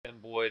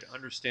avoid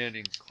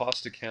understanding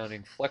cost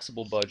accounting,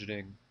 flexible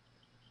budgeting,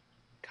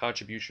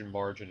 contribution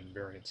margin, and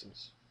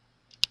variances.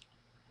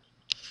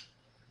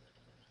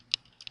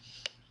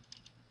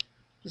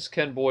 This is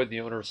Ken Boyd, the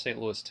owner of St.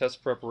 Louis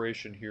Test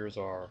Preparation. Here's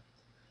our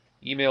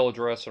email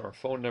address and our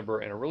phone number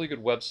and a really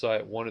good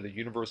website, one of the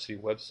university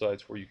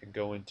websites where you can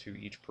go into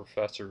each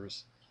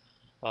professor's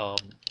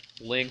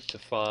link to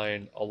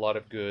find a lot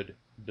of good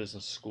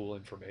business school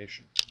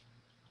information.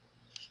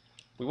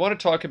 We want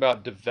to talk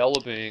about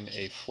developing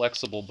a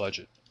flexible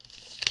budget.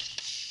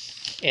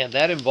 And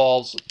that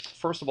involves,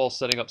 first of all,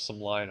 setting up some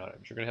line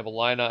items. You're going to have a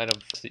line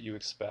item that you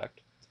expect,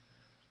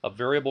 a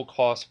variable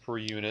cost per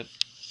unit,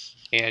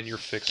 and your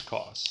fixed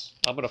costs.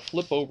 I'm going to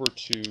flip over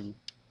to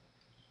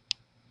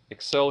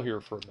Excel here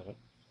for a minute.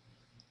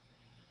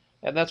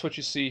 And that's what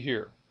you see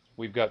here.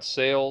 We've got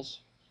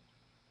sales,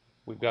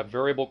 we've got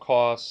variable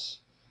costs,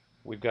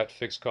 we've got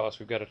fixed costs.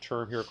 We've got a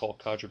term here called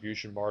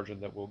contribution margin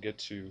that we'll get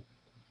to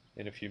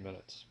in a few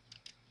minutes.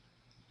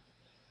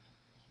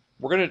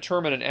 We're going to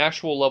determine an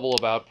actual level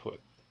of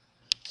output.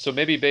 So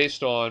maybe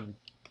based on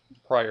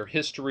prior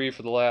history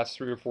for the last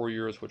 3 or 4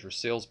 years, which our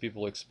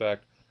salespeople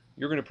expect,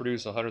 you're going to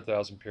produce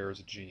 100,000 pairs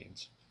of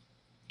jeans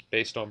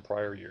based on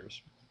prior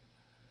years.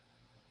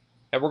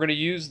 And we're going to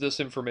use this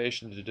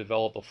information to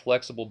develop a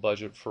flexible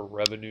budget for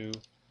revenue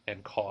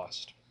and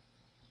cost.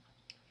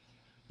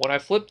 When I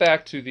flip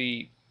back to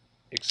the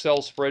Excel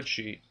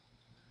spreadsheet,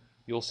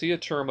 you'll see a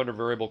term under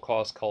variable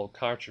cost called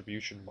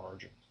contribution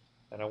margin.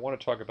 And I want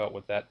to talk about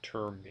what that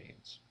term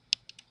means.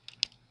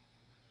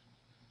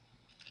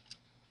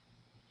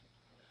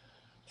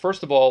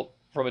 First of all,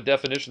 from a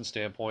definition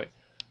standpoint,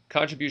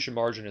 contribution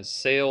margin is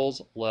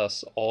sales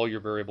less all your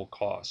variable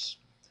costs.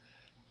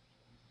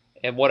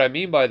 And what I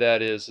mean by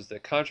that is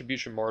that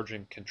contribution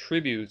margin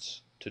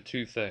contributes to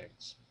two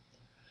things.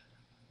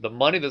 The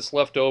money that's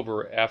left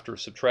over after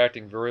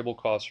subtracting variable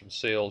costs from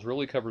sales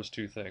really covers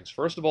two things.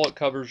 First of all, it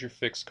covers your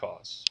fixed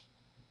costs.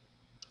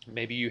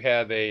 Maybe you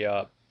have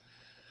a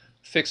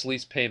fixed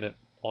lease payment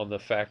on the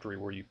factory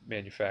where you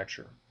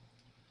manufacture.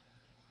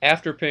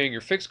 After paying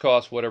your fixed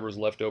costs, whatever is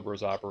left over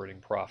is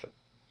operating profit.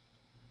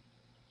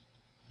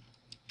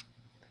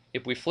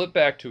 If we flip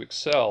back to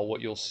Excel, what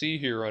you'll see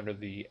here under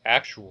the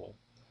actual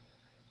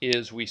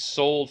is we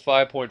sold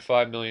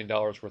 $5.5 million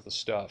worth of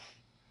stuff.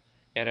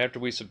 And after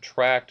we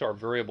subtract our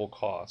variable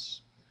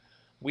costs,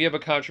 we have a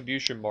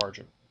contribution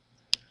margin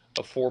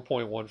of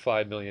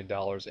 $4.15 million.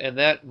 And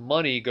that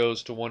money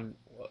goes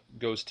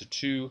to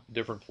two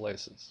different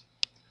places.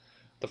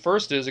 The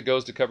first is it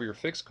goes to cover your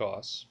fixed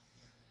costs.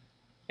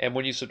 And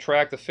when you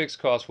subtract the fixed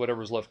costs,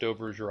 whatever's left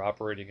over is your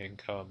operating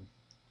income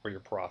or your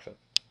profit.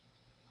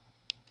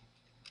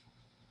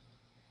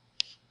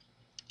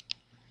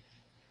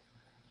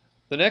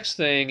 The next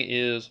thing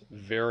is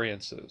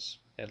variances.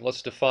 And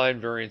let's define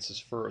variances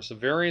first. A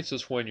variance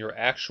is when your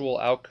actual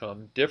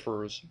outcome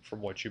differs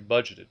from what you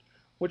budgeted,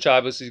 which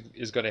obviously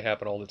is going to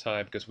happen all the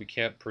time because we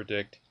can't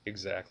predict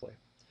exactly.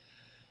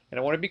 And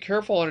I want to be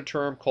careful on a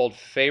term called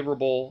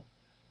favorable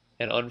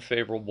and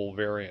unfavorable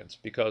variance,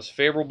 because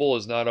favorable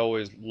is not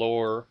always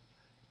lower,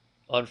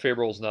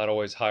 unfavorable is not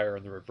always higher,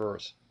 in the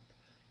reverse.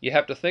 You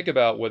have to think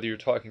about whether you're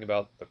talking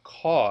about the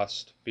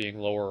cost being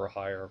lower or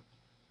higher,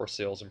 or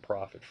sales and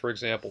profit. For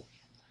example,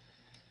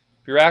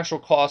 if your actual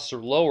costs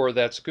are lower,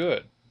 that's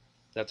good.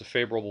 That's a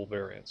favorable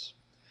variance.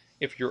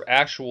 If your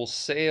actual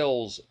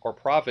sales or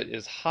profit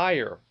is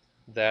higher,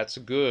 that's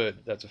good.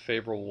 That's a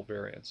favorable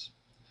variance.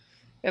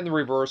 And the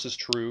reverse is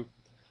true.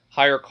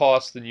 Higher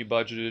costs than you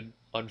budgeted,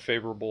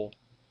 unfavorable.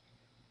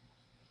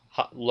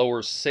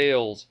 Lower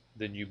sales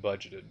than you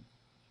budgeted,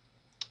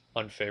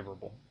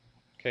 unfavorable.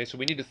 Okay, so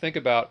we need to think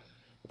about,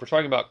 if we're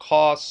talking about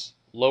costs,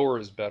 lower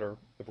is better.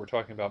 If we're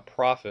talking about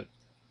profit,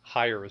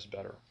 higher is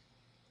better.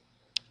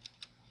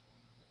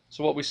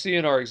 So what we see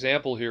in our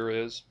example here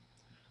is,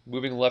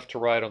 moving left to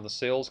right on the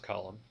sales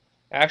column,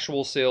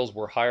 actual sales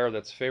were higher,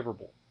 that's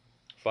favorable,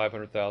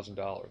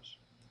 $500,000.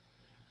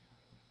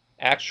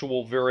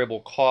 Actual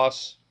variable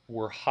costs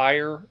were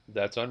higher,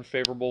 that's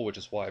unfavorable, which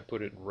is why I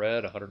put it in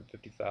red,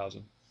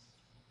 $150,000.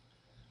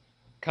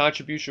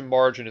 Contribution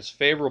margin is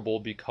favorable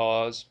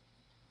because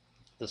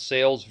the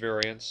sales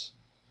variance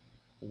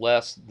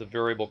less the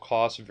variable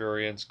cost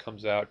variance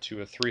comes out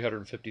to a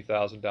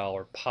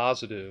 $350,000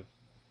 positive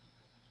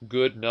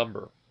good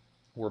number.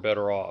 We're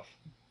better off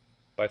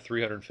by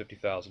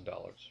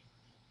 $350,000.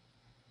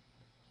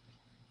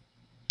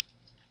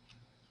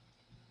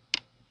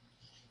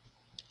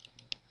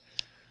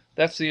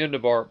 That's the end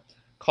of our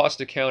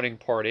cost accounting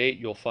part 8.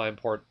 You'll find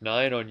part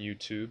 9 on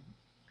YouTube.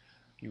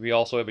 We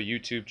also have a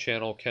YouTube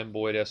channel, Ken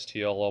Boyd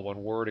STL, all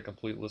one word. A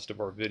complete list of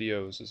our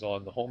videos is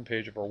on the home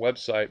page of our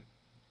website.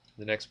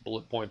 The next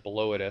bullet point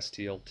below it,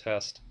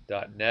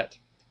 stltest.net,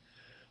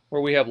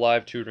 where we have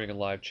live tutoring and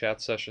live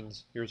chat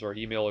sessions. Here's our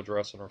email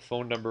address and our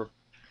phone number.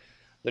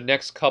 The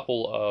next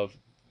couple of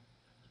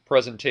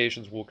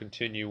presentations will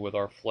continue with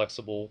our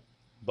flexible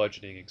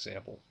budgeting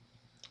example.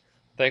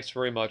 Thanks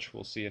very much.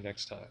 We'll see you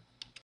next time.